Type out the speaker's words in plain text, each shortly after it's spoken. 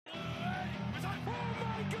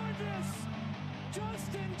goodness!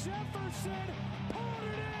 Justin Jefferson pulled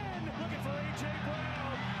it in! Looking for A.J.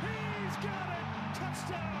 Brown. He's got it!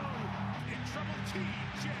 Touchdown! In trouble,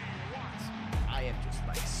 T.J. Watts. I am just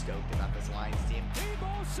stoked about this Lions team.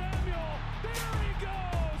 Deebo Samuel, there he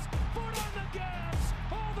goes! Foot on the gas,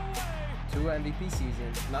 all the way! 2 MVP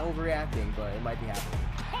seasons. Not overreacting, but it might be happening.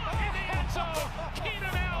 Caught in the end zone!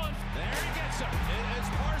 Keenan Allen! There he gets him. It is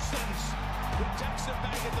Parsons who takes it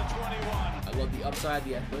back at the 21. I love the upside,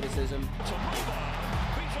 the athleticism. Taruba,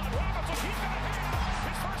 Bijan Robinson, he's got a handoff.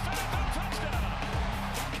 His first NFL touchdown.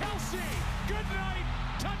 Kelsey, good night,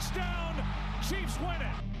 touchdown. Chiefs win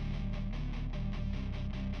it.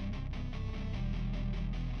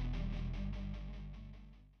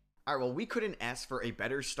 All right, well, we couldn't ask for a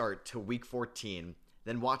better start to Week 14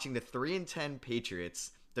 than watching the 3-10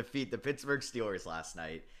 Patriots defeat the Pittsburgh Steelers last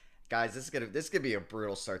night. Guys, this is gonna be a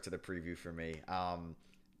brutal start to the preview for me.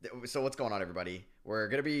 So what's going on, everybody? We're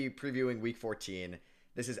gonna be previewing Week 14.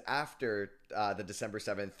 This is after the December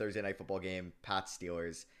 7th Thursday Night Football game, Pats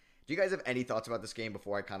Steelers. Do you guys have any thoughts about this game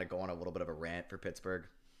before I kind of go on a little bit of a rant for Pittsburgh?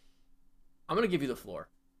 I'm going to give you the floor.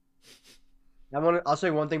 I'll say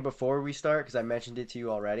one thing before we start, because I mentioned it to you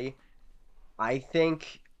already. I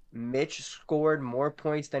think Mitch scored more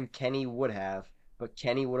points than Kenny would have, but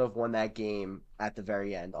Kenny would have won that game at the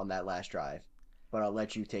very end on that last drive. But I'll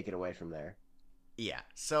let you take it away from there. Yeah,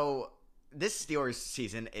 so this Steelers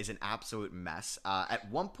season is an absolute mess. At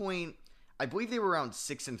one point, I believe they were around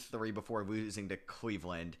 6-3 before losing to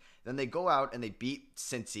Cleveland. Then they go out and they beat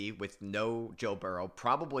Cincy with no Joe Burrow.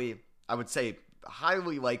 Probably, I would say,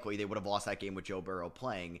 highly likely they would have lost that game with Joe Burrow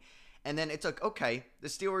playing. And then it's like, okay, the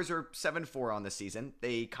Steelers are 7-4 on the season.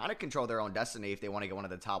 They kind of control their own destiny if they want to get one of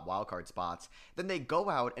the top wildcard spots. Then they go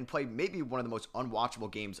out and play maybe one of the most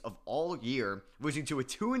unwatchable games of all year, losing to a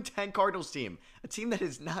 2-10 Cardinals team, a team that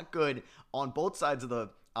is not good on both sides of the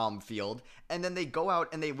field. And then they go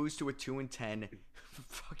out and they lose to a 2-10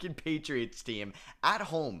 fucking Patriots team at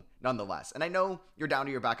home, nonetheless. And I know you're down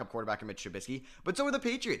to your backup quarterback in Mitch Trubisky, but so are the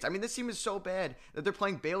Patriots. I mean, this team is so bad that they're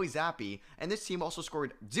playing Bailey Zappi, and this team also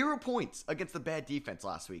scored 0 points against the bad defense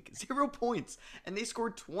last week. 0 points, and they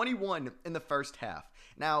scored 21 in the first half.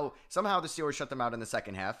 Now, somehow the Steelers shut them out in the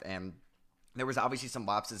second half, and there was obviously some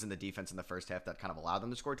lapses in the defense in the first half that kind of allowed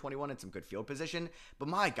them to score 21 and some good field position. But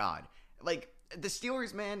my God, the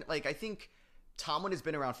Steelers, man, I think Tomlin has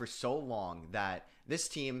been around for so long that this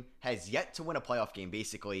team has yet to win a playoff game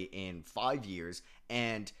basically in 5 years.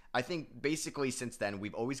 And I think basically since then,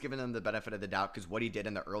 we've always given them the benefit of the doubt because what he did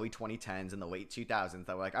in the early 2010s and the late 2000s,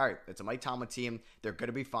 that we're like, all right, it's a Mike Tomlin team. They're going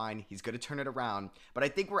to be fine. He's going to turn it around. But I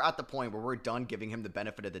think we're at the point where we're done giving him the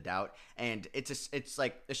benefit of the doubt. And it's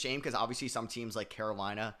like a shame because obviously some teams like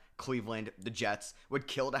Carolina, Cleveland, the Jets would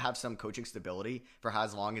kill to have some coaching stability for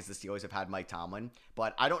as long as the Steelers have had Mike Tomlin.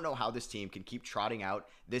 But I don't know how this team can keep trotting out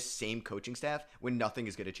this same coaching staff when nothing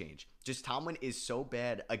is going to change. Just Tomlin is so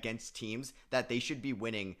bad against teams that they should be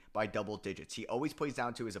winning by double digits. He always plays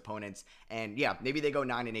down to his opponents. And yeah, maybe they go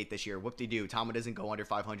 9-8 this year. Whoop-de-doo. Tomlin doesn't go under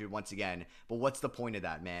 500 once again. But what's the point of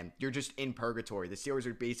that, man? You're just in purgatory. The Steelers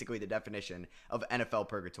are basically the definition of NFL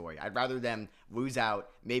purgatory. I'd rather them lose out,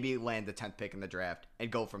 maybe land the 10th pick in the draft, and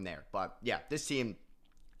go from there. But yeah, this team,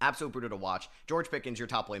 absolute brutal to watch. George Pickens, your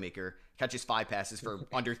top playmaker, catches 5 passes for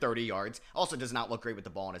under 30 yards. Also does not look great with the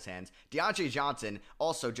ball in his hands. DeAndre Johnson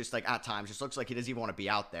also just at times just looks like he doesn't even want to be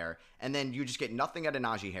out there. And then you just get nothing out of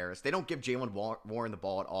Najee Harris. They don't give Jalen Warren the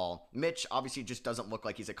ball at all. Mitch obviously just doesn't look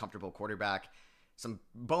like he's a comfortable quarterback. Some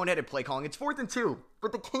boneheaded play calling. It's 4th and 2,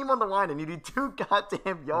 but the game on the line and you need 2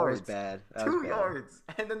 goddamn yards. That was bad. 2 yards.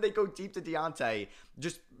 And then they go deep to Deontay.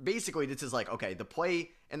 Just basically, this is okay, the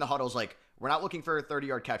play in the huddle is we're not looking for a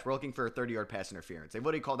 30-yard catch. We're looking for a 30-yard pass interference. They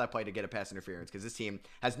literally called that play to get a pass interference because this team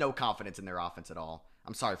has no confidence in their offense at all.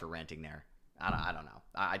 I'm sorry for ranting there. I don't know.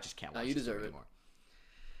 I just can't watch you this deserve it. anymore.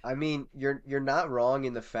 I mean, you're not wrong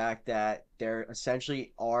in the fact that they're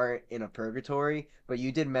essentially are in a purgatory, but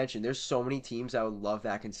you did mention there's so many teams that would love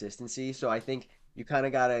that consistency. So I think you kind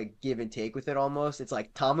of got to give and take with it almost. It's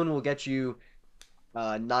like Tomlin will get you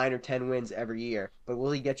 9 or 10 wins every year, but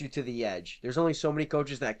will he get you to the edge? There's only so many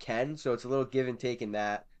coaches that can, so it's a little give and take in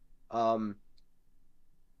that. One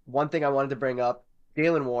thing I wanted to bring up,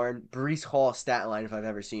 Jalen Warren, Breece Hall stat line if I've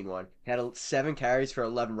ever seen one. Had 7 carries for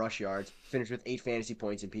 11 rush yards, finished with 8 fantasy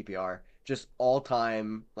points in PPR. Just all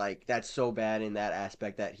time, that's so bad in that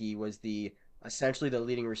aspect that he was essentially the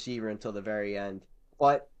leading receiver until the very end.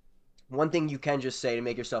 But one thing you can just say to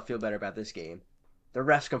make yourself feel better about this game, the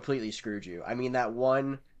refs completely screwed you. I mean, that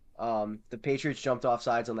one, the Patriots jumped off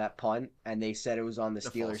sides on that punt, and they said it was on the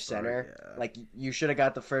Steelers center. Yeah. You should have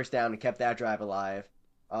got the first down and kept that drive alive.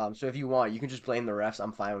 So if you want, you can just blame the refs.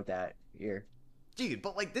 I'm fine with that here. Dude,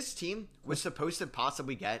 but like this team was supposed to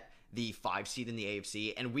possibly get the 5 seed in the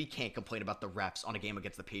AFC, and we can't complain about the refs on a game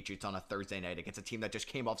against the Patriots on a Thursday night against a team that just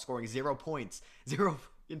came off scoring 0 points. 0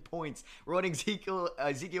 in points. We're running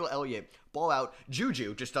Ezekiel Elliott, ball out.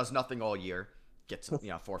 Juju just does nothing all year. Gets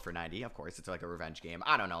 4 for 90. Of course, it's like a revenge game.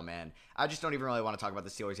 I don't know, man. I just don't even really want to talk about the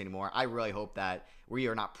Steelers anymore. I really hope that we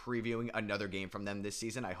are not previewing another game from them this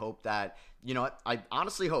season. I hope that, you know what? I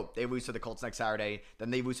honestly hope they lose to the Colts next Saturday,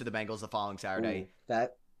 then they lose to the Bengals the following Saturday. Ooh,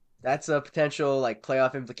 that's a potential like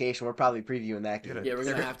playoff implication. We're probably previewing that game. Yeah, we're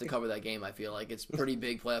gonna have to cover that game. I feel like it's pretty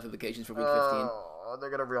big playoff implications for Week 15. Oh,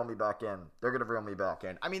 they're gonna reel me back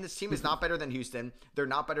in. I mean, this team is not better than Houston. They're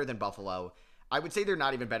not better than Buffalo. I would say they're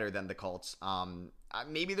not even better than the Colts.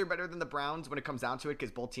 Maybe they're better than the Browns when it comes down to it,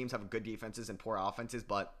 because both teams have good defenses and poor offenses,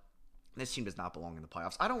 but this team does not belong in the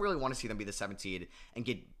playoffs. I don't really want to see them be the 7th seed and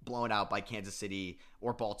get blown out by Kansas City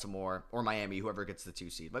or Baltimore or Miami, whoever gets the 2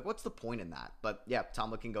 seed. Like, what's the point in that? But yeah,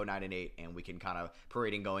 Tomlin can go 9-8, and we can kind of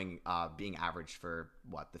parading going, being average for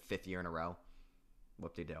the 5th year in a row.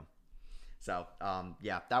 Whoop-de-do. So,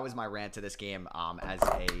 yeah, that was my rant to this game as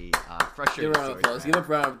a frustrating Give a round of applause.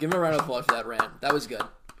 Give him a round of applause for that rant. That was good.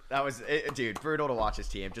 That was it, dude. Brutal to watch this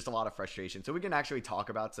team. Just a lot of frustration. So we can actually talk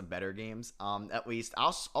about some better games. At least.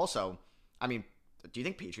 Also, I mean, do you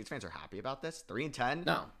think Patriots fans are happy about this? 3-10.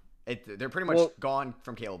 No. They're pretty much gone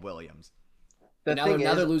from Caleb Williams. Now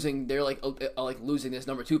they're losing. They're like losing this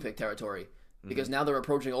number 2 pick territory because now they're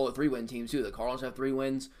approaching all the 3-win teams too. The Cardinals have 3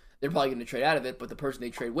 wins. They're probably going to trade out of it, but the person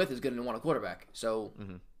they trade with is going to want a quarterback. So.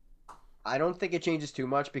 I don't think it changes too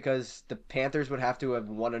much because the Panthers would have to have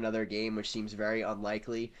won another game, which seems very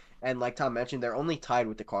unlikely. And like Tom mentioned, they're only tied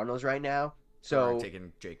with the Cardinals right now. So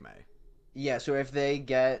taking Jake May. Yeah, so if they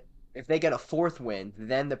get a 4th win,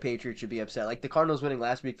 then the Patriots should be upset. Like the Cardinals winning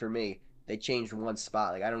last week for me, they changed 1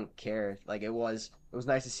 spot. Like I don't care. Like it was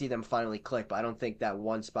nice to see them finally click, but I don't think that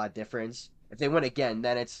 1 spot difference. If they win again,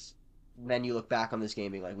 then you look back on this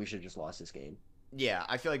game being like, we should have just lost this game. Yeah,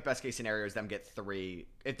 I feel like best case scenario is them get 3.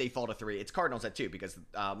 If they fall to 3, it's Cardinals at 2 because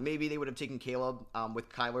maybe they would have taken Caleb with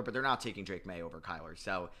Kyler, but they're not taking Drake May over Kyler.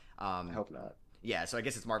 So I hope not. Yeah, so I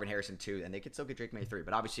guess it's Marvin Harrison 2, and they could still get Drake May 3.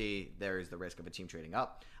 But obviously, there's the risk of a team trading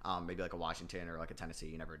up, maybe like a Washington or like a Tennessee.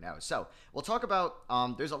 You never know. So we'll talk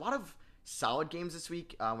about. There's a lot of solid games this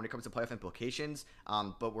week when it comes to playoff implications,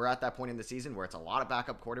 but we're at that point in the season where it's a lot of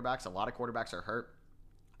backup quarterbacks. A lot of quarterbacks are hurt.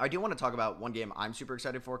 I do want to talk about one game I'm super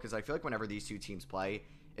excited for because I feel like whenever these 2 teams play,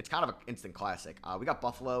 it's kind of an instant classic. We got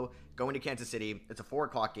Buffalo going to Kansas City. It's a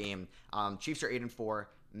 4:00 game. Chiefs are 8-4.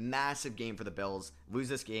 Massive game for the Bills. Lose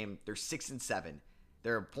this game, they're 6-7.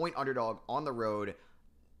 They're a point underdog on the road.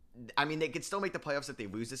 I mean, they could still make the playoffs if they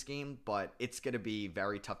lose this game, but it's going to be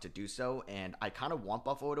very tough to do so. And I kind of want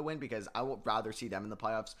Buffalo to win because I would rather see them in the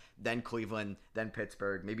playoffs than Cleveland, than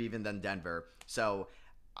Pittsburgh, maybe even than Denver. So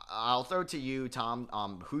I'll throw it to you, Tom.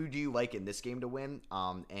 Who do you like in this game to win?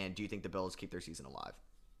 And do you think the Bills keep their season alive?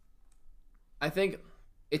 I think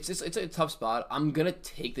it's a tough spot. I'm gonna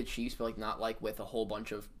take the Chiefs, but not with a whole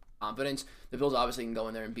bunch of confidence. The Bills obviously can go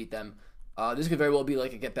in there and beat them. This could very well be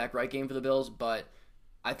like a get back right game for the Bills, but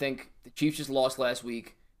I think the Chiefs just lost last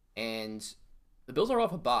week, and the Bills are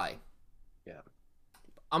off a bye. Yeah,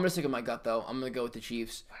 I'm gonna stick with my gut though. I'm gonna go with the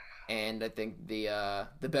Chiefs, and I think the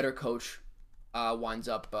better coach winds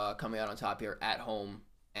up coming out on top here at home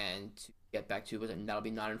and to get back to and that'll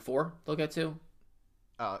be 9-4. They'll get to.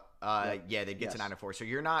 Yeah, they'd get to 9-4. So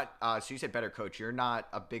you're not. So you said better coach. You're not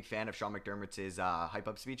a big fan of Sean McDermott's hype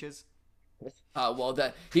up speeches. Well,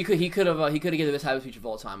 that he could have given the best hype up speech of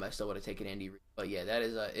all time. I still would have taken Andy Reid. But yeah, that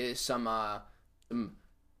is some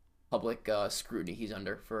public scrutiny he's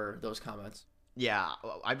under for those comments. Yeah,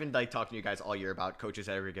 I've been talking to you guys all year about coaches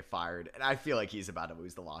that are gonna get fired, and I feel like he's about to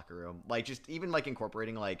lose the locker room. Just even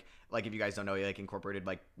incorporating like if you guys don't know, he incorporated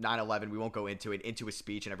 9/11. We won't go into it into a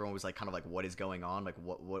speech, and everyone was kind of what is going on?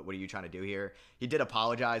 What are you trying to do here? He did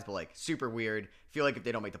apologize, but super weird. Feel like if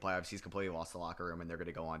they don't make the playoffs, he's completely lost the locker room, and they're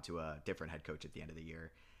gonna go on to a different head coach at the end of the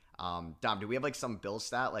year. Dom, do we have some Bills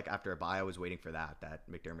stat after a bye? I was waiting for that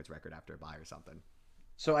McDermott's record after a bye or something.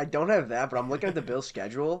 So I don't have that, but I'm looking at the Bills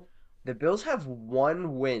schedule. The Bills have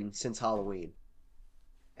 1 win since Halloween,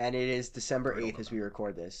 and it is December 8th as we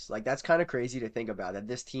record this. That's kind of crazy to think about, that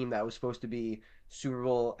this team that was supposed to be Super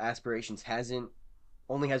Bowl aspirations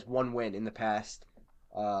only has 1 win in the past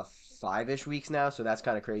 5-ish weeks now, so that's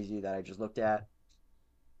kind of crazy that I just looked at.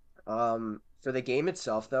 For the game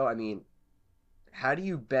itself, though, I mean, how do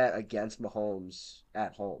you bet against Mahomes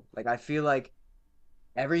at home? I feel like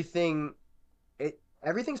everything...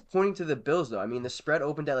 Everything's pointing to the Bills, though. I mean, the spread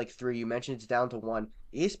opened at like 3. You mentioned it's down to 1.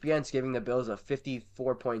 ESPN's giving the Bills a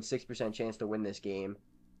 54.6% chance to win this game.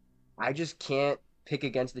 I just can't pick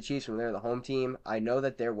against the Chiefs when they're the home team. I know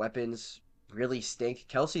that their weapons really stink.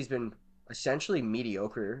 Kelsey's been essentially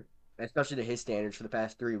mediocre, especially to his standards for the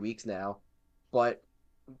past 3 weeks now. But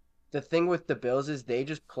the thing with the Bills is they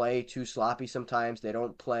just play too sloppy sometimes.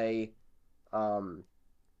 Um,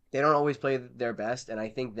 they don't always play their best, and I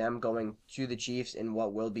think them going to the Chiefs in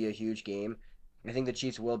what will be a huge game, I think the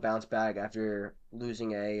Chiefs will bounce back after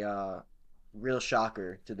losing a real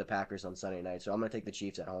shocker to the Packers on Sunday night. So I'm going to take the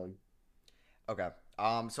Chiefs at home. Okay.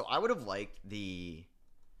 So I would have liked the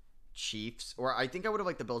Chiefs, or I think I would have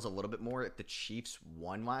liked the Bills a little bit more if the Chiefs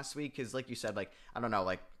won last week. Because, like you said, like, I don't know,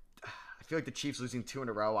 like, I feel like the Chiefs losing 2 in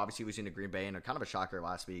a row, obviously losing to Green Bay, and a kind of a shocker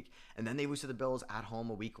last week. And then they lose to the Bills at home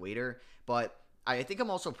a week later. But I think I'm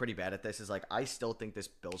also pretty bad at this. Is like, I still think this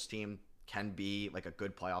Bills team can be like a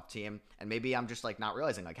good playoff team, and maybe I'm just like not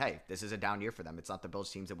realizing like, hey, this is a down year for them. It's not the Bills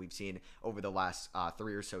teams that we've seen over the last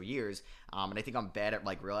 3 or so years, and I think I'm bad at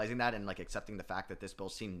like realizing that and like accepting the fact that this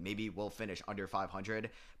Bills team maybe will finish under 500.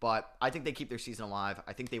 But I think they keep their season alive.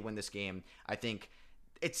 I think they win this game. I think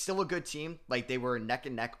it's still a good team. Like, they were neck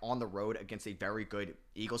and neck on the road against a very good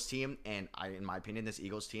Eagles team. And in my opinion, this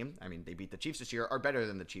Eagles team, I mean, they beat the Chiefs this year, are better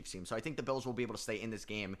than the Chiefs team. So I think the Bills will be able to stay in this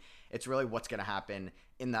game. It's really what's going to happen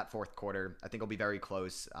in that fourth quarter. I think it'll be very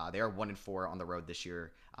close. They are 1-4 on the road this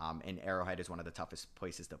year. And Arrowhead is one of the toughest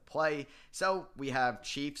places to play. So we have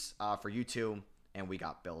Chiefs for you two, and we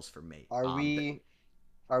got Bills for me. Are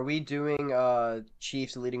we doing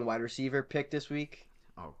Chiefs leading wide receiver pick this week?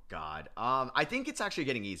 Oh God. I think it's actually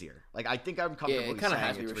getting easier. Like, I think I'm comfortable Yeah, it kind of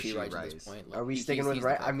has saying to be it's Rashee Rashee Rice at this Rice. point. Like, Are we he's sticking with the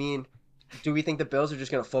right? pick. I mean, do we think the Bills are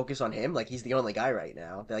just going to focus on him? Like, he's the only guy right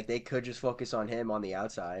now. Like, they could just focus on him on the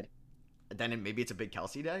outside. Then maybe it's a big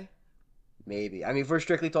Kelsey day. Maybe. I mean, if we're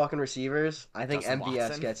strictly talking receivers, I think Justin MVS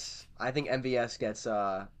Watson? gets. I think MVS gets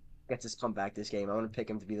his comeback this game. I want to pick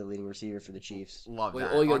him to be the leading receiver for the Chiefs. Love Wait,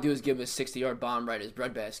 that. all you gotta do is give him a 60-yard bomb right in his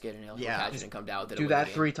breadbasket, and he'll Yeah. catch it and come down with it. Do and win that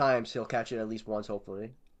the game. 3 times, he'll catch it at least once,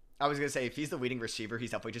 hopefully. I was gonna say, if he's the leading receiver,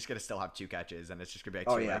 he's definitely just gonna still have 2 catches, and it's just gonna be like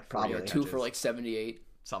Oh, 2 yeah, like 40 probably. yard 2 catches, for like 78.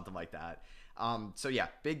 something like that. So yeah,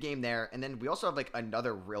 big game there, and then we also have like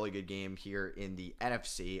another really good game here in the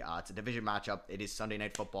NFC. It's a division matchup. It is Sunday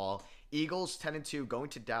Night Football. Eagles 10-2 going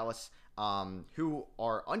to Dallas, who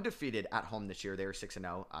are undefeated at home this year. They're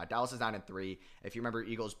 6-0. Dallas is 9-3. If you remember,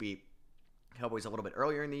 Eagles beat Cowboys a little bit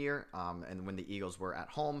earlier in the year, and when the Eagles were at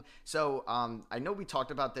home. So I know we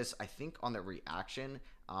talked about this, I think, on the reaction.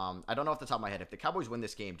 I don't know off the top of my head. If the Cowboys win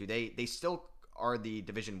this game, do they still are the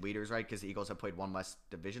division leaders, right? Because the Eagles have played one less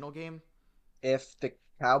divisional game. If the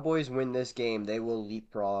Cowboys win this game, they will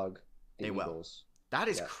leapfrog the They will. Eagles. That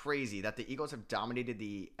is Yeah. crazy that the Eagles have dominated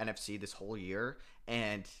the NFC this whole year,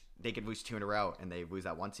 and they could lose 2 in a row, and they lose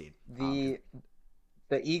that 1 seed. The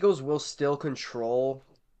Eagles will still control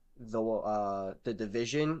the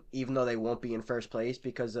division, even though they won't be in first place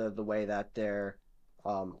because of the way that their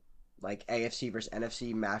like AFC versus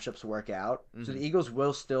NFC matchups work out. So the Eagles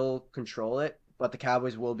will still control it, but the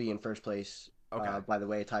Cowboys will be in first place. Okay. By the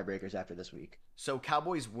way, tiebreakers after this week. So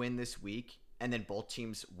Cowboys win this week, and then both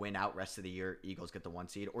teams win out rest of the year. Eagles get the 1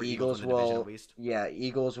 seed, or Eagles win the division at least. Yeah,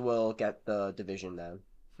 Eagles will get the division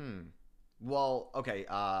then. Well, okay.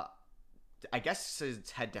 I guess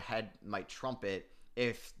head to head might trump it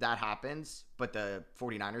if that happens, but the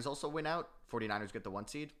 49ers also win out. 49ers get the 1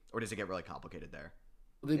 seed, or does it get really complicated there?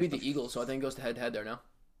 Well, they beat the Eagles, so I think it goes to head-to-head there now.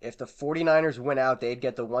 If the 49ers win out, they'd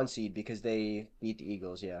get the 1 seed because they beat the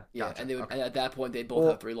Eagles, yeah. Yeah, Gotcha. and they would, Okay. and at that point, they'd both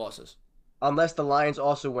have 3 losses. Unless the Lions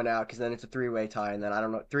also win out, because then it's a 3-way tie, and then I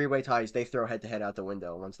don't know, 3-way ties, they throw head-to-head out the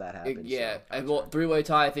window once that happens. Yeah, so. well, 3-way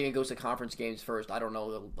tie, I think it goes to conference games first. I don't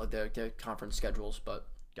know the conference schedules, but...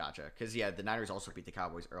 Gotcha. Because, yeah, the Niners also beat the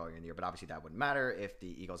Cowboys earlier in the year, but obviously that wouldn't matter if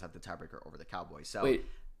the Eagles have the tiebreaker over the Cowboys. So Wait,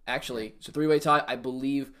 actually, so 3-way tie, I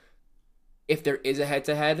believe if there is a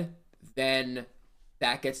head-to-head, then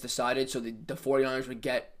that gets decided. So the 49ers would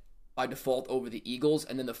get, by default, over the Eagles,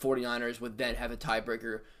 and then the 49ers would then have a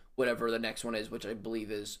tiebreaker, whatever the next one is, which I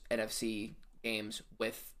believe is NFC games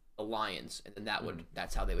with the Lions, and then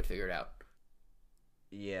that's how they would figure it out.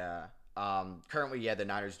 yeah. Currently, yeah, the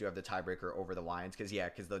Niners do have the tiebreaker over the Lions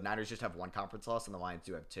because the Niners just have 1 conference loss and the Lions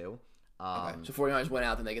do have 2. Okay. So 49ers win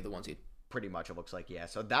out, then they get the 1 seed. Pretty much, it looks like, yeah.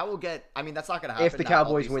 So that will get. I mean, that's not going to happen. If the Not all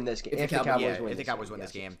Cowboys these- win this game. if the Cowboys win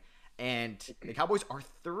this game. And the Cowboys are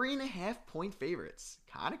 3.5-point favorites.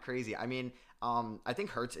 Kind of crazy. I mean, I think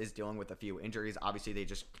Hurts is dealing with a few injuries. Obviously, they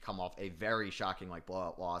just come off a very shocking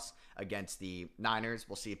blowout loss against the Niners.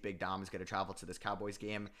 We'll see if Big Dom is going to travel to this Cowboys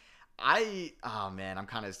game. Oh man, I'm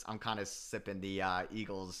kind of sipping the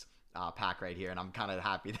Eagles pack right here, and I'm kind of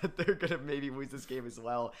happy that they're gonna maybe lose this game as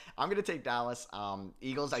well. I'm gonna take Dallas.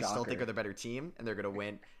 Eagles, I still think Shocker. are the better team, and they're gonna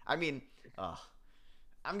win. I mean,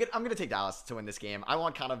 I'm gonna take Dallas to win this game. I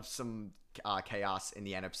want kind of some chaos in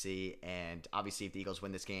the NFC, and obviously, if the Eagles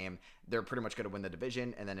win this game, they're pretty much gonna win the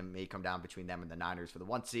division, and then it may come down between them and the Niners for the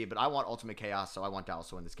 1 seed. But I want ultimate chaos, so I want Dallas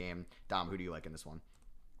to win this game. Dom, who do you like in this one?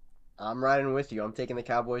 I'm riding with you. I'm taking the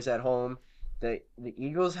Cowboys at home. The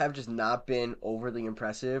Eagles have just not been overly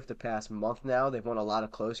impressive the past month now. They've won a lot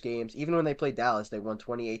of close games. Even when they played Dallas, they won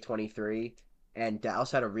 28-23, and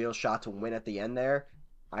Dallas had a real shot to win at the end there.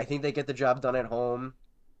 I think they get the job done at home.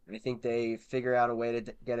 I think they figure out a way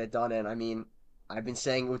to get it done. And I mean, I've been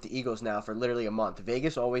saying it with the Eagles now for literally a month.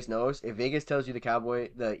 Vegas always knows. If Vegas tells you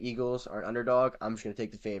the Eagles are an underdog, I'm just gonna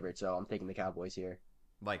take the favorite. So I'm taking the Cowboys here.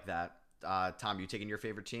 Like that. Tom, you taking your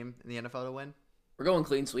favorite team in the NFL to win? We're going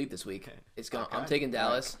clean sweep this week. I'm taking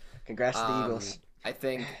Dallas. Congrats to the Eagles. I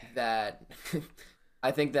think that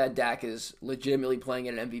I think that Dak is legitimately playing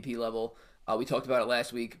at an MVP level. We talked about it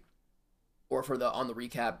last week, or on the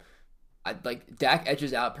recap. I like Dak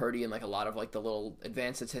edges out Purdy in like a lot of like the little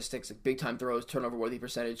advanced statistics, like big time throws, turnover worthy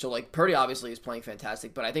percentage. So like Purdy obviously is playing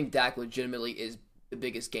fantastic, but I think Dak legitimately is the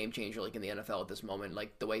biggest game changer like in the NFL at this moment.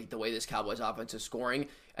 Like the way this Cowboys offense is scoring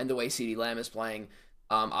and the way CeeDee Lamb is playing.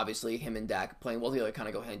 Obviously him and Dak playing well together kind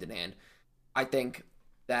of go hand in hand. I think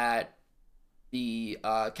that the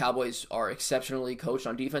Cowboys are exceptionally coached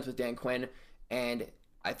on defense with Dan Quinn, and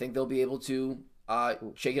I think they'll be able to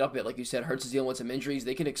shake it up a bit. Like you said, Hurts is dealing with some injuries.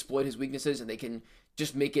 They can exploit his weaknesses, and they can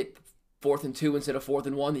just make it 4th and 2 instead of 4th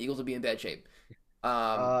and 1. The Eagles will be in bad shape.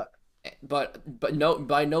 But no,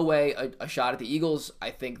 by no way a shot at the Eagles.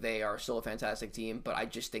 I think they are still a fantastic team, but I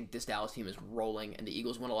just think this Dallas team is rolling, and the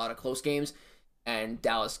Eagles win a lot of close games, and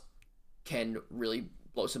Dallas can really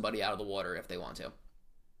blow somebody out of the water if they want to.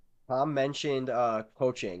 Tom mentioned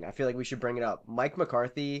coaching. I feel like we should bring it up. Mike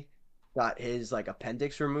McCarthy got his like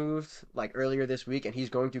appendix removed like earlier this week, and he's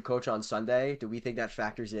going to coach on Sunday. Do we think that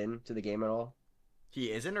factors in to the game at all?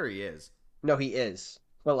 He isn't, or he is? No, he is.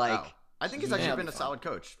 But like, I think he's actually been a solid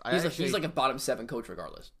coach. He's like a bottom 7 coach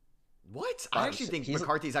regardless. What? I actually think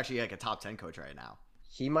McCarthy's actually like a top 10 coach right now.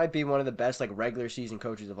 he might be one of the best like regular season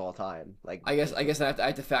coaches of all time. Like I guess I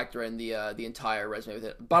have to factor in the entire resume with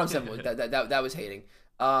it. Bottom 7 was that was hating.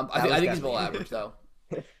 I think he's below average though.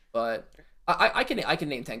 But I can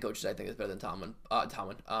name 10 coaches I think is better than Tomlin.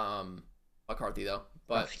 McCarthy though.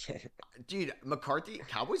 But dude, McCarthy,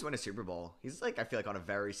 Cowboys win a Super Bowl. He's like I feel like on a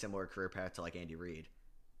very similar career path to like Andy Reid.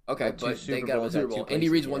 Okay, but they got a Super Bowl. Andy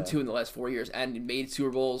Reid's won 2 in the last 4 years and made Super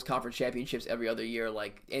Bowls, conference championships every other year.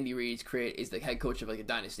 Like Andy Reid's is the head coach of like a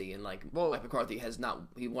dynasty, and like Mike McCarthy has not.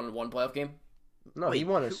 He won one playoff game. No, he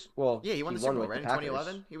won he won the Super Bowl right in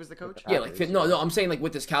 2011. He was the coach. Yeah, like no, I'm saying like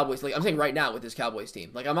with this Cowboys, like I'm saying right now with this Cowboys team,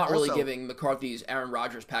 like I'm not really giving McCarthy's Aaron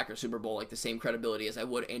Rodgers Packers Super Bowl like the same credibility as I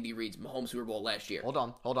would Andy Reid's Mahomes Super Bowl last year. Hold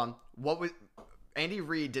on. What was Andy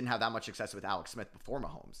Reid didn't have that much success with Alex Smith before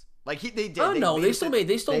Mahomes? Like they did. Oh no, they still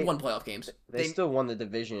won playoff games. They still won the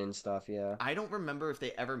division and stuff. Yeah. I don't remember if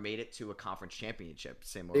they ever made it to a conference championship.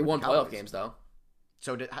 Same way they won playoff games though.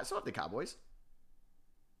 So have the Cowboys?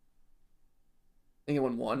 I think they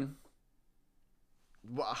won 1.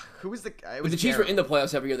 Well, who was the? The Chiefs were in the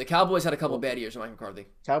playoffs every year. The Cowboys had a couple bad years with Mike McCarthy.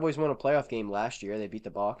 Cowboys won a playoff game last year. They beat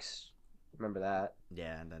the Bucs. Remember that?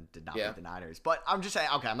 Yeah, and then did not beat the Niners. But I'm just saying,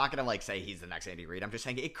 okay, I'm not gonna like say he's the next Andy Reid. I'm just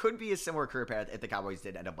saying it could be a similar career path if the Cowboys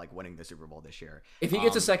did end up like winning the Super Bowl this year. If he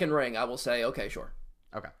gets a second ring, I will say, okay, sure.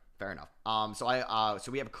 Okay, fair enough.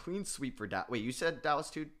 So we have a clean sweep for Dallas. Wait, you said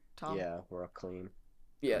Dallas too, Tom? Yeah, we're up clean.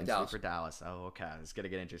 Yeah, clean Dallas. sweep for Dallas. Oh, okay, it's gonna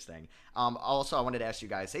get interesting. Also, I wanted to ask you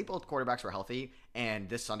guys: say both quarterbacks were healthy, and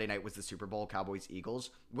this Sunday night was the Super Bowl, Cowboys Eagles.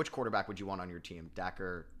 Which quarterback would you want on your team, Dak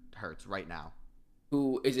or Hurts, right now?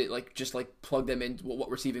 Who is it? Like just like plug them in. What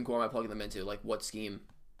receiving core am I plugging them into? Like what scheme?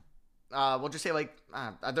 We'll just say like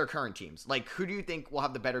their current teams. Like who do you think will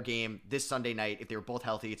have the better game this Sunday night if they were both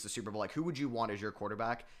healthy? It's the Super Bowl. Like who would you want as your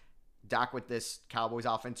quarterback? Dak with this Cowboys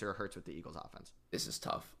offense or Hurts with the Eagles offense? This is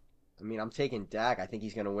tough. I mean, I'm taking Dak. I think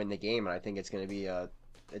he's going to win the game, and I think it's going to be an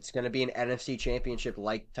NFC Championship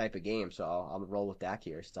like type of game. So I'll roll with Dak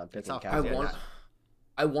here. So I'm picking Cowboys.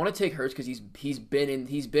 I want to take Hurts because he's been in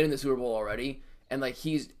the Super Bowl already. And like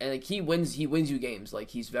he wins you games. Like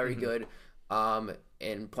he's very good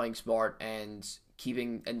in playing smart and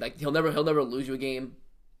keeping and like he'll never lose you a game.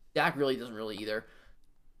 Dak really doesn't either.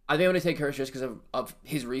 I think I'm gonna take Hurts just because of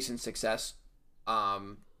his recent success.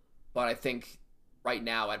 But I think right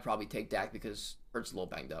now I'd probably take Dak because Hurts is a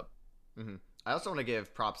little banged up. Mm-hmm. I also want to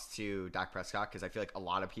give props to Dak Prescott because I feel like a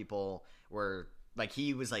lot of people were like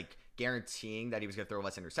he was like guaranteeing that he was going to throw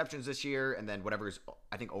less interceptions this year, and then whatever's,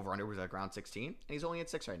 I think over under was like around 16, and he's only at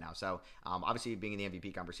 6 right now. So obviously being in the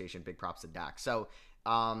MVP conversation, big props to Dak. So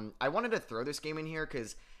I wanted to throw this game in here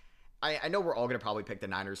because I know we're all going to probably pick the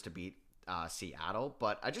Niners to beat Seattle,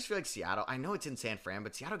 but I just feel like Seattle, I know it's in San Fran,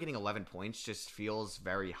 but Seattle getting 11 points just feels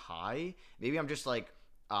very high. Maybe I'm just like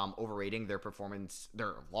overrating their performance,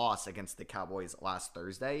 their loss against the Cowboys last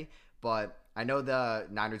Thursday, but I know the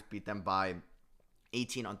Niners beat them by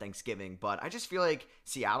 18 on Thanksgiving, but I just feel like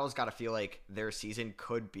Seattle's got to feel like their season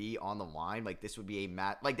could be on the line. Like this would be a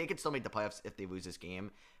match, like they could still make the playoffs if they lose this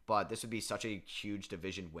game, but this would be such a huge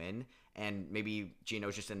division win. And maybe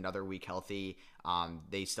Geno's just another week healthy.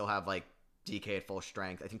 They still have like DK at full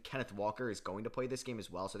strength. I think Kenneth Walker is going to play this game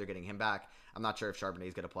as well, so they're getting him back. I'm not sure if Charbonnet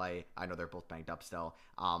is going to play. I know they're both banged up still.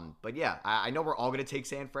 But yeah, I know we're all going to take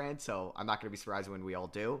San Fran, so I'm not going to be surprised when we all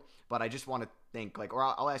do. But I just want to think, like, or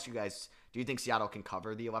I'll ask you guys, do you think Seattle can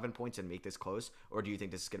cover the 11 points and make this close? Or do you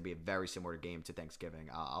think this is going to be a very similar game to Thanksgiving?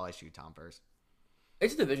 I'll ask you, Tom, first.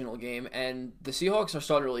 It's a divisional game, and the Seahawks are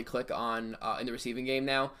starting to really click on in the receiving game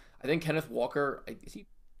now. I think Kenneth Walker, is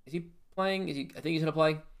he playing? I think he's gonna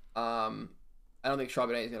play. I don't think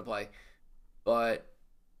Charbonnet is gonna play, but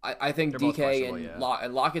I think DK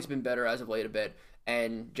and Lockett's been better as of late a bit,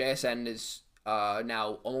 and JSN is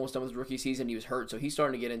now almost done with his rookie season. He was hurt, so he's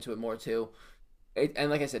starting to get into it more too. And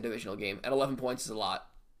like I said, divisional game at 11 points is a lot,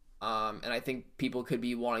 and I think people could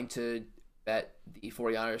be wanting to bet the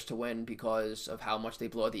 49ers to win because of how much they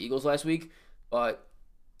blew out the Eagles last week, but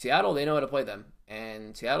Seattle, they know how to play them,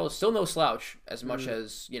 and Seattle is still no slouch as much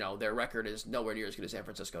as, you know, their record is nowhere near as good as San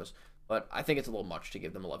Francisco's, but I think it's a little much to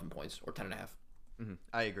give them 11 points or 10.5. Mm-hmm.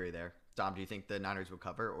 I agree there. Dom, do you think the Niners will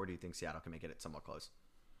cover, or do you think Seattle can make it somewhat close?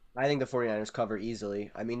 I think the 49ers cover easily.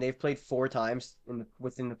 I mean, they've played 4 times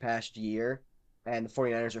within the past year, and the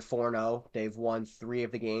 49ers are 4-0. They've won 3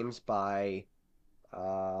 of the games by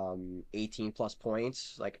 18 plus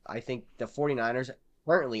points. Like, I think the 49ers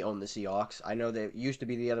currently own the Seahawks. I know that it used to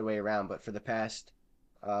be the other way around, but for the past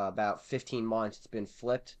about 15 months, it's been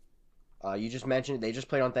flipped. You just mentioned they just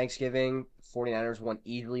played on Thanksgiving. 49ers won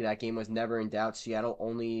easily. That game was never in doubt. Seattle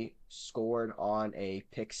only scored on a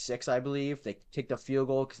pick 6, I believe. They kicked a field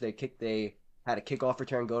goal because they had a kickoff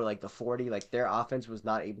return go to like the 40. Like, their offense was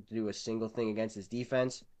not able to do a single thing against this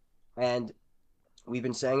defense. And we've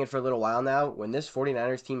been saying it for a little while now. When this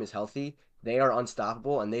 49ers team is healthy, they are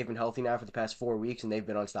unstoppable, and they've been healthy now for the past 4 weeks, and they've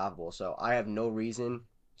been unstoppable. So I have no reason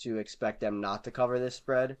to expect them not to cover this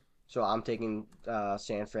spread. So I'm taking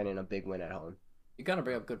San Fran in a big win at home. You gotta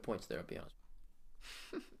bring up good points there, I'll be honest.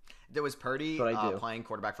 There was Purdy playing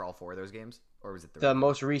quarterback for all 4 of those games, or was it 3? The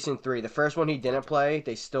most recent 3. The first one he didn't play.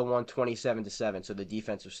 They still won 27-7, so the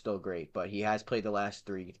defense was still great. But he has played the last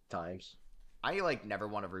 3 times. I like never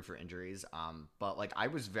want to root for injuries, but like I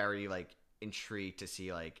was very like intrigued to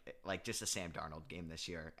see like just a Sam Darnold game this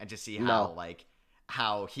year and to see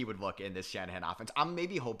how he would look in this Shanahan offense. I'm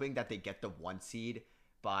maybe hoping that they get the 1 seed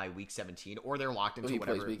by week 17, or they're locked into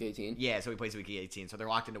whatever. Plays week 18. Yeah, so he plays week 18, so they're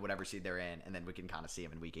locked into whatever seed they're in, and then we can kind of see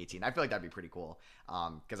him in week 18. I feel like that'd be pretty cool,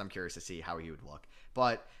 because I'm curious to see how he would look.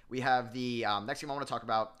 But we have the next game I want to talk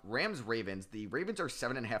about: Rams Ravens. The Ravens are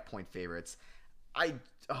 7.5 point favorites. I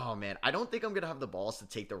don't think I'm gonna have the balls to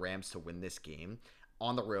take the Rams to win this game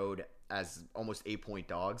on the road as almost 8-point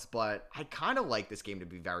dogs, but I kind of like this game to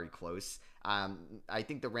be very close. I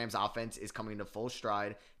think the Rams offense is coming into full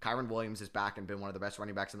stride. Kyron Williams is back and been one of the best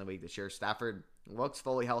running backs in the league this year. Stafford looks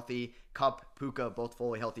fully healthy. Kupp, Puka, both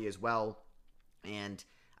fully healthy as well. And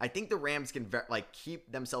I think the Rams can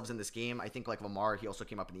keep themselves in this game. I think like Lamar, he also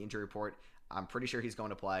came up in the injury report. I'm pretty sure he's going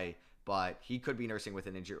to play, but he could be nursing with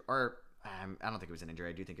an injury, or I don't think it was an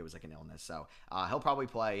injury. I do think it was like an illness. So he'll probably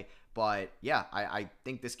play. But yeah, I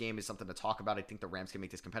think this game is something to talk about. I think the Rams can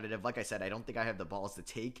make this competitive. Like I said, I don't think I have the balls to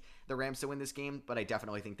take the Rams to win this game, but I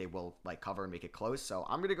definitely think they will cover and make it close. So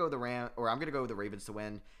I'm gonna go the Ravens to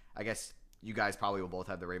win. I guess you guys probably will both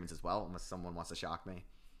have the Ravens as well, unless someone wants to shock me.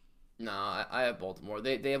 No, I have Baltimore.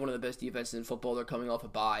 They have one of the best defenses in football. They're coming off a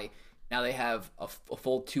bye. Now they have a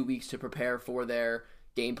full 2 weeks to prepare for their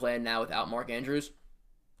game plan now without Mark Andrews.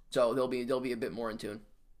 So they'll be a bit more in tune.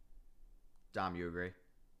 Dom, you agree?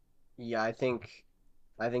 Yeah, I think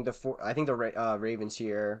the Ravens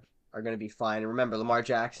here are going to be fine. And remember, Lamar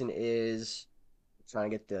Jackson is, I'm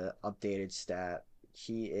trying to get the updated stat.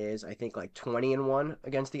 He is, I think, like 20-1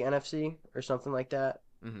 against the NFC or something like that.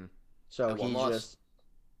 Mm-hmm. So And he just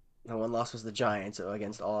the one loss was the Giants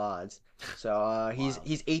against all odds. So he's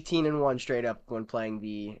 18-1 straight up when playing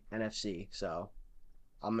the NFC. So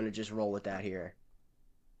I'm gonna just roll with that here.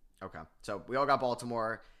 Okay, so we all got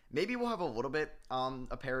Baltimore. Maybe we'll have a little bit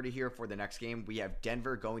a parity here for the next game. We have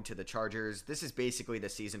Denver going to the Chargers. This is basically the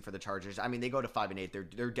season for the Chargers. I mean, they go to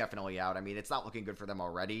 5-8. They're definitely out. I mean, it's not looking good for them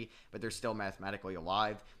already, but they're still mathematically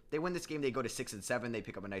alive. They win this game, they go to 6-7. They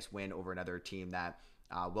pick up a nice win over another team that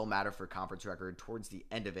will matter for conference record towards the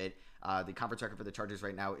end of it. The conference record for the Chargers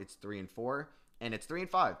right now, it's 3-4, and it's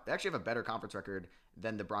 3-5. They actually have a better conference record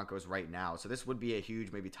than the Broncos right now. So this would be a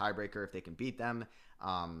huge maybe tiebreaker if they can beat them.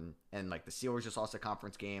 And like the Steelers just lost a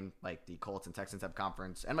conference game, like the Colts and Texans have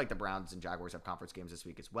conference, and like the Browns and Jaguars have conference games this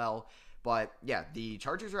week as well. But yeah, the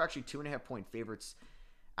Chargers are actually 2.5-point favorites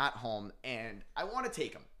at home, and I want to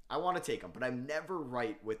take them. But I'm never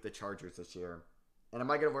right with the Chargers this year. And am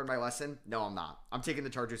I going to learn my lesson? No, I'm not. I'm taking the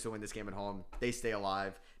Chargers to win this game at home. They stay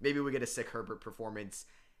alive. Maybe we get a sick Herbert performance.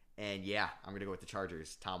 And yeah, I'm going to go with the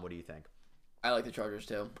Chargers. Tom, what do you think? I like the Chargers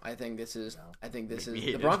too. I think this is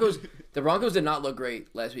the Broncos. The Broncos did not look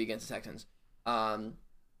great last week against the Texans. I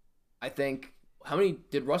think how many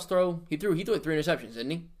did Russ throw? He threw like 3 interceptions,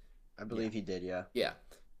 didn't he? I believe he did, yeah. Yeah.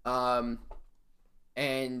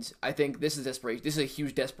 And I think this is desperation. This is a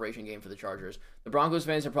huge desperation game for the Chargers. The Broncos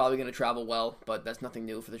fans are probably going to travel well, but that's nothing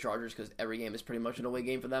new for the Chargers because every game is pretty much an away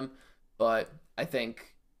game for them. But I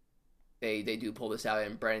think they do pull this out,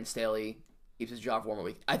 and Brandon Staley keeps his job for 1 more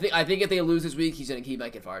week. I think if they lose this week, he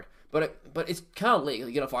might get fired. But it's kind of late.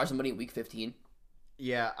 You're gonna fire somebody in week 15.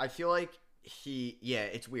 Yeah, I feel like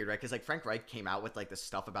it's weird, right? Because like Frank Reich came out with like the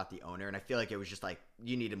stuff about the owner, and I feel like it was just like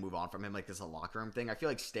you need to move on from him. Like this is a locker room thing. I feel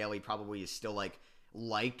like Staley probably is still like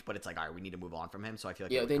liked, but it's like all right, we need to move on from him. So I feel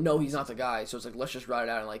like they know he's not the guy. So it's like let's just ride it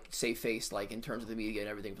out and like save face, like in terms of the media and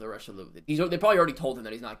everything for the rest of the. They probably already told him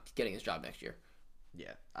that he's not getting his job next year.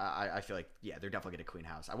 Yeah, I feel like they're definitely gonna clean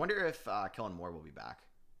house. I wonder if Kellen Moore will be back.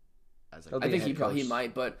 I think he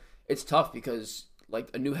might, but it's tough because like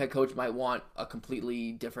a new head coach might want a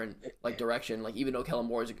completely different like direction. Like even though Kellen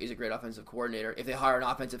Moore is a great offensive coordinator, if they hire an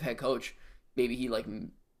offensive head coach, maybe he like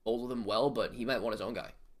molds them well, but he might want his own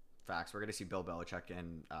guy. Facts. We're gonna see Bill Belichick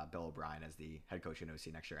and Bill O'Brien as the head coach in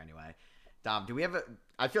OC next year anyway. Dom, do we have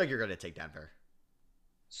I feel like you're gonna take Denver.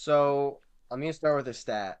 So I'm gonna start with a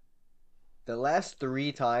stat. The last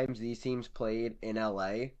 3 times these teams played in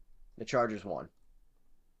LA, the Chargers won.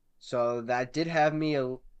 So that did have me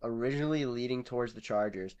originally leading towards the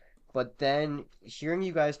Chargers. But then hearing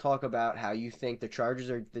you guys talk about how you think the Chargers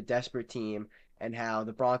are the desperate team and how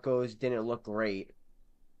the Broncos didn't look great,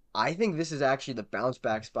 I think this is actually the bounce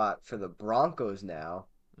back spot for the Broncos now.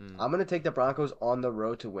 I'm going to take the Broncos on the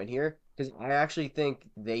road to win here because I actually think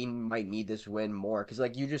they might need this win more. Because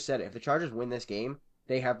like you just said, if the Chargers win this game,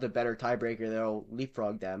 they have the better tiebreaker. They'll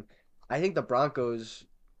leapfrog them. I think the Broncos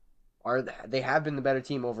they have been the better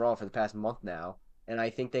team overall for the past month now, and I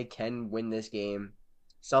think they can win this game.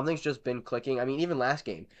 Something's just been clicking. I mean, even last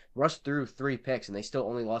game, Russ threw 3 picks, and they still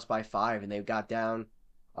only lost by 5, and they got down,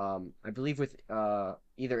 I believe, with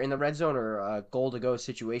either in the red zone or a goal-to-go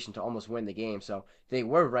situation to almost win the game. So they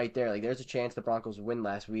were right there. Like, there's a chance the Broncos win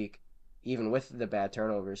last week, even with the bad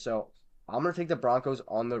turnovers. So I'm going to take the Broncos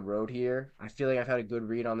on the road here. I feel like I've had a good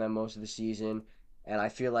read on them most of the season, and I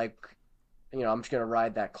feel like I'm just going to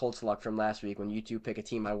ride that Colts luck from last week. When you two pick a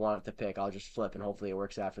team I want to pick, I'll just flip, and hopefully it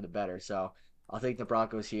works out for the better. So I'll take the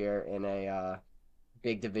Broncos here in a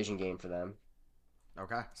big division game for them.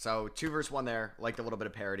 Okay, so 2 versus 1 there, liked a little bit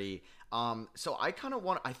of parity. So I kind of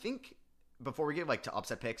I think, before we get like to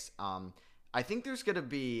upset picks, I think there's going to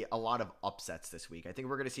be a lot of upsets this week. I think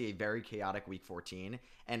we're going to see a very chaotic week 14.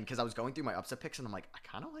 And because I was going through my upset picks and I'm like, I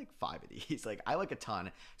kind of like 5 of these. Like, I like a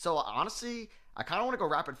ton. So honestly, I kind of want to go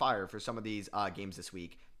rapid fire for some of these games this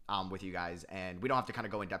week with you guys. And we don't have to kind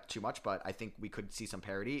of go in depth too much, but I think we could see some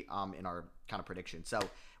parity in our kind of prediction. So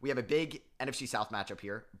we have a big NFC South matchup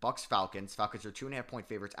here. Bucks Falcons. Falcons are 2.5-point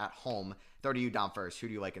favorites at home. Throw to you, Dom, first. Who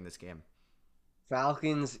do you like in this game?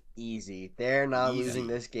 Falcons, easy. They're not losing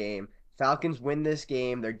this game. Falcons win this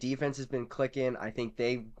game. Their defense has been clicking. I think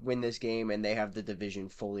they win this game, and they have the division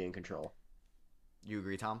fully in control. You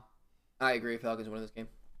agree, Tom? I agree. Falcons win this game.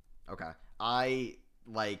 Okay. I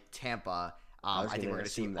like Tampa. I think we're going to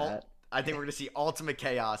see that. I think we're going to see ultimate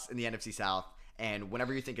chaos in the NFC South. And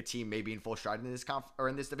whenever you think a team may be in full stride in this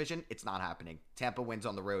in this division, it's not happening. Tampa wins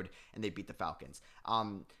on the road, and they beat the Falcons.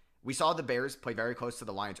 We saw the Bears play very close to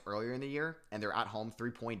the Lions earlier in the year, and they're at home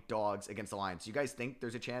 3-point dogs against the Lions. Do you guys think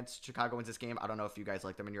there's a chance Chicago wins this game? I don't know if you guys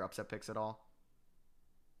like them in your upset picks at all.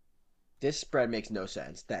 This spread makes no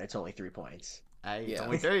sense that it's only 3 points. It's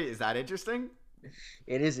only 3. Is that interesting?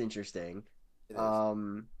 It is interesting. It is.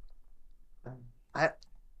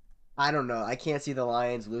 I don't know. I can't see the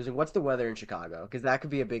Lions losing. What's the weather in Chicago? Because that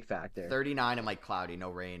could be a big factor. 39 and like cloudy,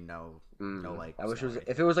 no rain, no like. I wish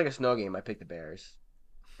if it was like a snow game, I'd pick the Bears.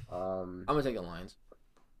 I'm gonna take the Lions.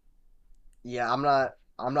 Yeah,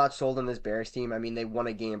 I'm not sold on this Bears team. I mean, they won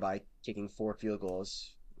a game by kicking 4 field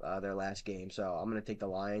goals their last game, so I'm gonna take the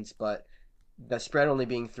Lions. But the spread only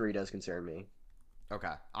being 3 does concern me.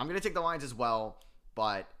 Okay. I'm going to take the Lions as well,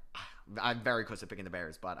 but I'm very close to picking the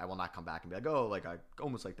Bears, but I will not come back and be like, oh, like I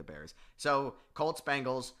almost like the Bears. So, Colts,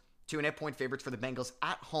 Bengals, 2.5-point favorites for the Bengals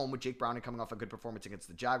at home with Jake Browning coming off a good performance against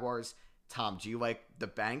the Jaguars. Tom, do you like the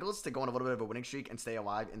Bengals to go on a little bit of a winning streak and stay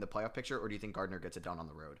alive in the playoff picture, or do you think Gardner gets it done on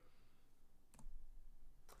the road?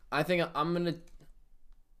 I think I'm gonna.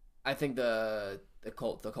 I think the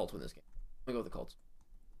Colts win this game. I'm gonna go with the Colts.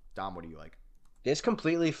 Dom, what do you like? This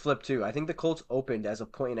completely flipped too. I think the Colts opened as a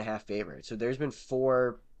 1.5 favorite, so there's been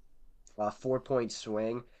 4 point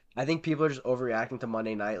swing. I think people are just overreacting to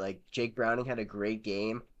Monday night. Like Jake Browning had a great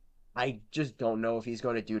game. I just don't know if he's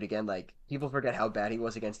going to do it again. Like people forget how bad he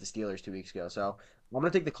was against the Steelers 2 weeks ago. So I'm gonna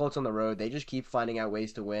take the Colts on the road. They just keep finding out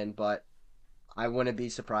ways to win, but I wouldn't be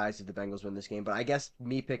surprised if the Bengals win this game. But I guess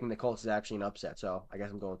me picking the Colts is actually an upset. So I guess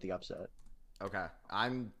I'm going with the upset. Okay.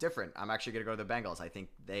 I'm different. I'm actually going to go to the Bengals. I think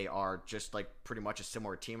they are just like pretty much a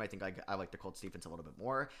similar team. I think I like the Colts defense a little bit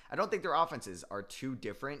more. I don't think their offenses are too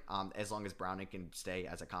different as long as Browning can stay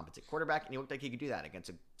as a competent quarterback. And he looked like he could do that against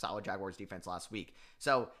a solid Jaguars defense last week.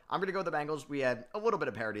 So I'm going to go with the Bengals. We had a little bit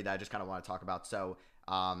of parity that I just kind of want to talk about. So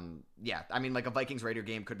yeah, I mean like a Vikings-Raider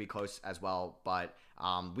game could be close as well. But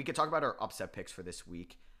we could talk about our upset picks for this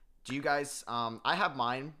week. Do you guys, I have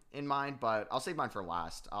mine in mind, but I'll save mine for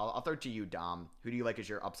last. I'll throw it to you, Dom. Who do you like as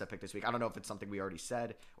your upset pick this week? I don't know if it's something we already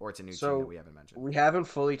said or it's a new team that we haven't mentioned. We haven't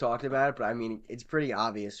fully talked about it, but I mean, it's pretty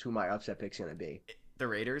obvious who my upset pick's going to be. The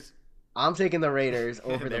Raiders? I'm taking the Raiders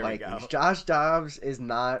over the There we Vikings. go. Josh Dobbs is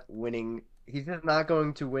not winning. He's just not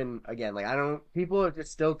going to win again. Like, people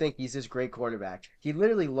just still think he's this great quarterback. He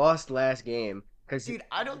literally lost last game. Dude,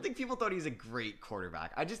 I don't think people thought he was a great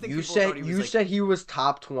quarterback. I just think you people said thought he was you like, said he was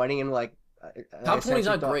top 20 and like Top 20 is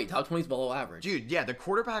not essentially great. Top 20 is below average. dude, yeah, the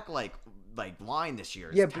quarterback like line this year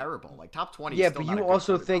is Yeah, but- terrible. Like top 20. Yeah, is still but not a you good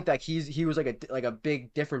also quarterback. think that he was like a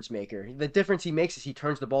big difference maker. The difference he makes is he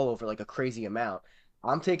turns the ball over like a crazy amount.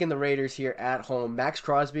 I'm taking the Raiders here at home. Max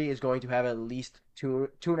Crosby is going to have at least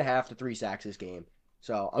 2.5 to 3 sacks this game.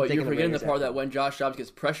 So I'm But taking you're the forgetting the Raiders part at that home. when Josh Dobbs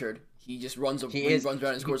gets pressured, he just runs around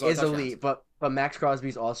and scores he all is touchdowns. elite, but Max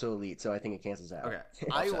Crosby's also elite, so I think it cancels out. Okay,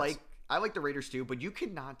 I like the Raiders too, but you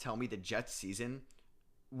cannot tell me the Jets season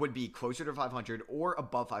would be closer to 500 or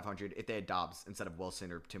above 500 if they had Dobbs instead of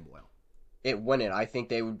Wilson or Tim Boyle. It wouldn't. I think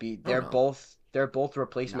they would be. I don't know. They're both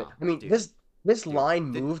replacement. No, I mean, dude. this Dude, line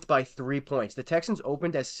moved by 3 points. The Texans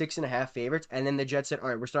opened as 6.5 favorites, and then the Jets said, "All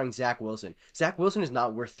right, we're starting Zach Wilson." Zach Wilson is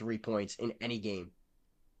not worth 3 points in any game.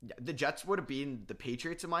 The Jets would have beaten the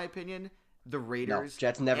Patriots, in my opinion. The No, Raiders,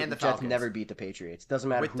 Jets and the Jets Falcons. never beat the Patriots. Doesn't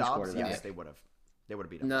matter With who's Dobbs, quarterback. yes, they would have. They would have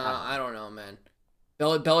beat them. No, I don't know, man.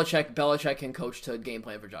 Belichick can coach to game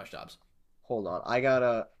plan for Josh Dobbs. Hold on, I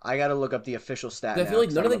gotta look up the official stat. I now, feel like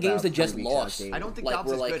 'cause none of I'm the games about the Jets 3 weeks lost. outdated. I don't think Like, Dobbs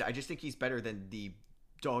we're is like- good. I just think he's better than the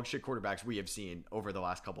dog shit quarterbacks we have seen over the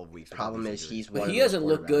last couple of weeks. without Problem these is injuries. he's one But of he those hasn't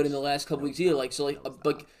looked good in the quarterbacks. last couple weeks either. Like so, like No, he's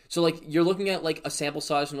but not. so like you're looking at like a sample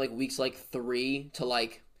size from like weeks like 3 to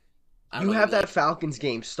like. I don't You know, have that like, Falcons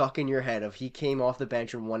game stuck in your head of he came off the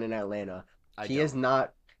bench and won in Atlanta. He is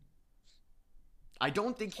not. I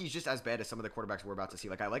don't think he's just as bad as some of the quarterbacks we're about to see.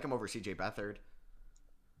 Like I like him over C.J. Beathard.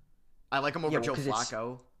 I like him over Yeah, well, Joe 'cause it's-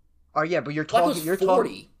 Flacco. Oh yeah, but you're Flacco's talking. You're 40.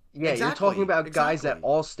 talking. Yeah, Exactly, you're talking about guys that exactly.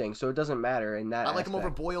 all stink, so it doesn't matter in that. I like him over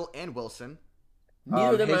aspect. Boyle and Wilson.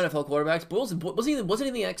 Neither of them are his- NFL quarterbacks. Wasn't he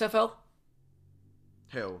in the XFL?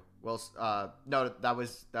 Who? No, that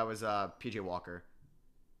was P.J. Walker.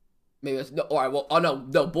 Maybe that's, no. All right. Well,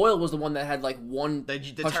 no. Boyle was the one that had like one The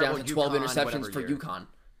touchdown terrible and 12 UConn, interceptions whatever for year. UConn.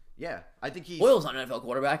 Yeah, I think he's. Boyle's not an NFL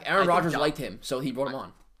quarterback. Aaron I think Rodgers Dob- liked him, so he brought him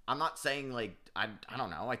on. I'm not saying like I don't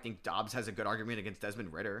know. I think Dobbs has a good argument against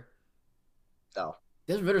Desmond Ritter. No.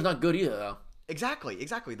 Desmond Ritter's not good either, though. Exactly.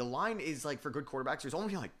 The line is like for good quarterbacks. There's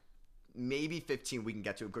only like maybe 15 we can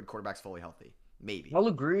get to a good quarterback's fully healthy. Maybe. I'll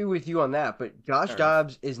agree with you on that, but Josh Fair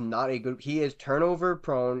Dobbs is not a good. He is turnover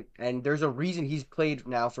prone, and there's a reason he's played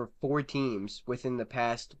now for 4 teams within the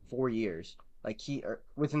past 4 years. Like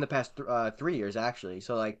within the past 3 years actually.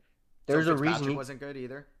 So like, there's So a reason. Fitzpatrick wasn't good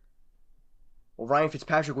either. Well, Ryan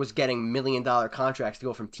Fitzpatrick was getting $1 million contracts to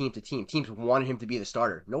go from team to team. Teams wanted him to be the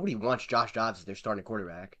starter. Nobody wants Josh Dobbs as their starting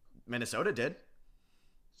quarterback. Minnesota did.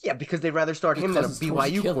 Yeah, because they'd rather start him than a Because it's towards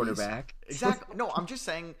BYU Achilles. quarterback. Exactly. No, I'm just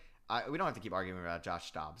saying. We don't have to keep arguing about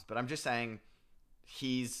Josh Dobbs, but I'm just saying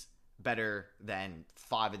he's better than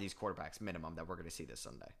 5 of these quarterbacks minimum that we're going to see this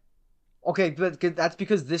Sunday. Okay, but that's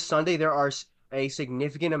because this Sunday there are a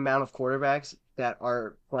significant amount of quarterbacks that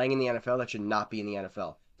are playing in the NFL that should not be in the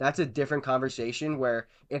NFL. that's a different conversation where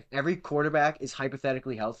if every quarterback is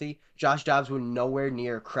hypothetically healthy, Josh Dobbs would nowhere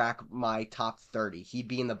near crack my top 30. He'd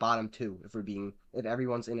be in the bottom 2 if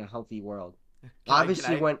everyone's in a healthy world. Can I? Can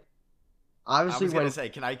Obviously I? when I was gonna when say,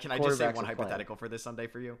 can I just say quarterbacks one are playing. hypothetical for this Sunday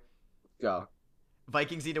for you? Go.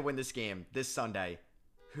 Vikings need to win this game this Sunday.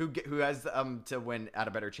 Who has to win at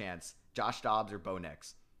a better chance? Josh Dobbs or Bo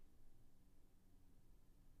Nix?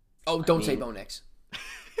 Oh, don't say Bo Nix.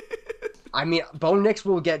 I mean, Bo Nix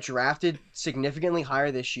will get drafted significantly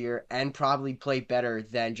higher this year and probably play better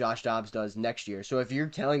than Josh Dobbs does next year. So if you're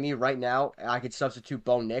telling me right now I could substitute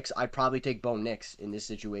Bo Nix, I'd probably take Bo Nix in this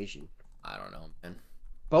situation. I don't know, man.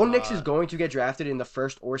 Bo Nix is going to get drafted in the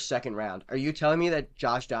first or second round. Are you telling me that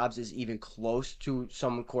Josh Dobbs is even close to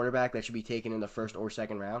some quarterback that should be taken in the first or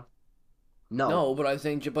second round? No, but I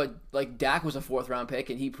think, like Dak was a 4th round pick,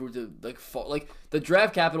 and he proved to like the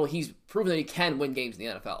draft capital. He's proven that he can win games in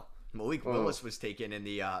the NFL. Malik Willis was taken in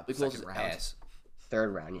the second round. Ass.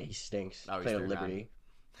 Third round, yeah, he stinks. Oh, Played at Liberty.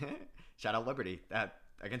 Shout out Liberty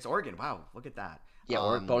against Oregon. Wow, look at that.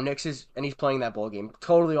 Yeah, Bo Nix is, and he's playing that bowl game.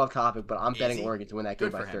 Totally off topic, but I'm betting Oregon to win that game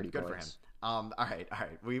Good by for him. 30 Good points. for him. All right.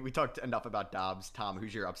 We talked enough about Dobbs. Tom,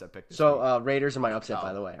 who's your upset pick this week? So Raiders are my upset,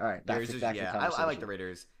 by the way. All right, back to I like the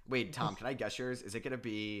Raiders. Wait, Tom, can I guess yours? Is it going to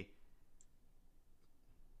be?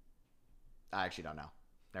 I actually don't know.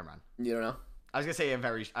 Never mind. You don't know? I was gonna say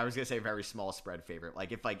a very small spread favorite.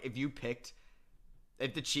 If you picked,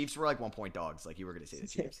 if the Chiefs were like 1-point dogs, like you were gonna say the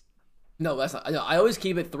Chiefs. No, that's not. I always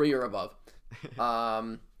keep it 3 or above.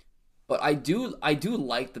 But I do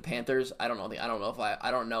like the Panthers. I don't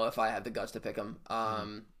know if I have the guts to pick them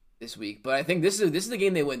this week. But I think this is the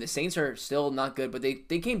game they win. The Saints are still not good, but they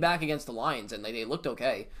came back against the Lions and they looked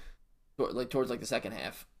okay, towards the second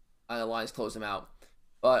half. The Lions closed them out.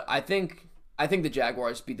 But I think the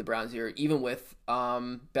Jaguars beat the Browns here, even with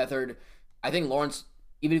Beathard. I think Lawrence,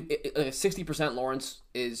 even 60% Lawrence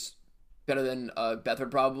is better than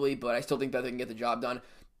Beathard probably, but I still think Beathard can get the job done.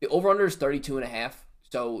 The over-under is 32.5,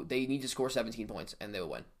 so they need to score 17 points, and they will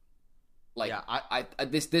win.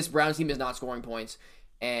 This Browns team is not scoring points,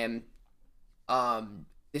 and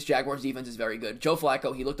this Jaguars defense is very good. Joe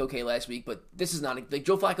Flacco, he looked okay last week, but this is not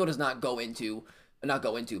Joe Flacco does not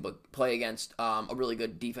but play against a really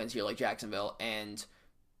good defense here like Jacksonville and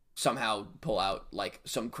somehow pull out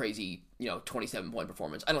some crazy 27-point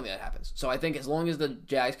performance. I don't think that happens. So I think as long as the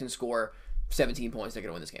Jags can score 17 points, they're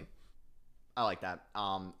gonna win this game. I like that.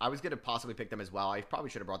 I was going to possibly pick them as well. I probably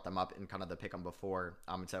should have brought them up in kind of the pick them before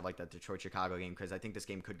instead of that Detroit-Chicago game because I think this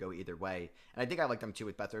game could go either way. And I think I like them too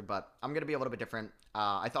with Beathard, but I'm going to be a little bit different.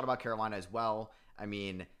 I thought about Carolina as well. I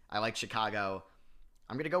mean, I like Chicago.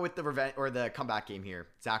 I'm going to go with the comeback game here.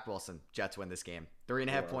 Zach Wilson, Jets win this game.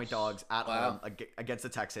 3.5-point dogs at home against the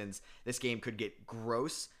Texans. This game could get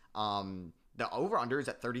gross. The over-under is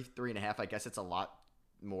at 33.5. I guess it's a lot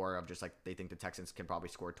more of just they think the Texans can probably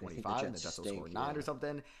score 25 and the Jets will score 9 or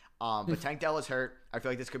something. But Tank Dell is hurt. I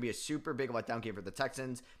feel like this could be a super big letdown game for the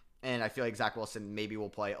Texans. And I feel like Zach Wilson maybe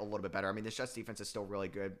will play a little bit better. I mean, this Jets defense is still really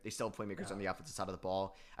good. They still have playmakers on the offensive side of the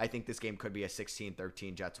ball. I think this game could be a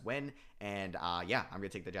 16-13 Jets win. And I'm going to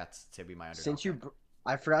take the Jets to be my underdog.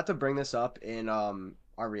 I forgot to bring this up in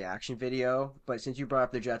our reaction video, but since you brought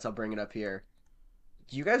up the Jets, I'll bring it up here.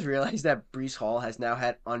 Do you guys realize that Breece Hall has now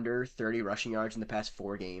had under 30 rushing yards in the past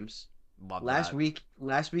 4 games? Last week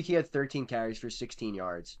he had 13 carries for 16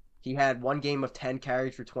 yards. He had one game of 10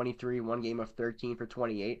 carries for 23, one game of 13 for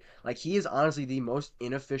 28. He is honestly the most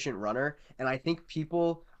inefficient runner, and I think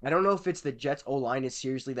I don't know if it's the Jets O-line is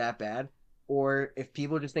seriously that bad, or if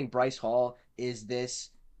people just think Bryce Hall is this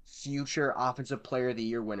future offensive player of the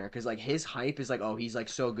year winner because his hype is he's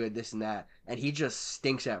so good, this and that, and he just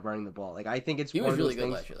stinks at running the ball. I think it's he was really good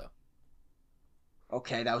last year though.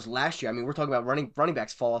 Okay, that was last year. I mean, we're talking about running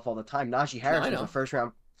backs fall off all the time. Najee Harris was a first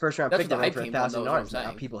round pick that ran for 1,000 yards.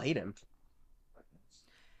 Now people hate him.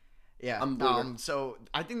 Yeah. So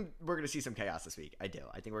I think we're going to see some chaos this week. I do.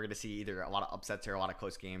 I think we're going to see either a lot of upsets or a lot of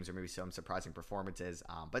close games or maybe some surprising performances.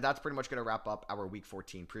 But that's pretty much going to wrap up our Week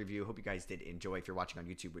 14 preview. Hope you guys did enjoy. If you're watching on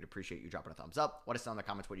YouTube, we'd appreciate you dropping a thumbs up. Let us know in the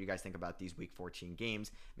comments what you guys think about these Week 14 games,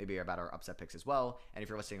 maybe about our upset picks as well. And if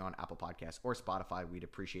you're listening on Apple Podcasts or Spotify, we'd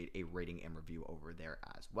appreciate a rating and review over there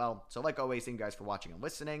as well. So like always, thank you guys for watching and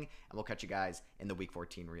listening, and we'll catch you guys in the Week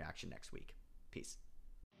 14 reaction next week. Peace.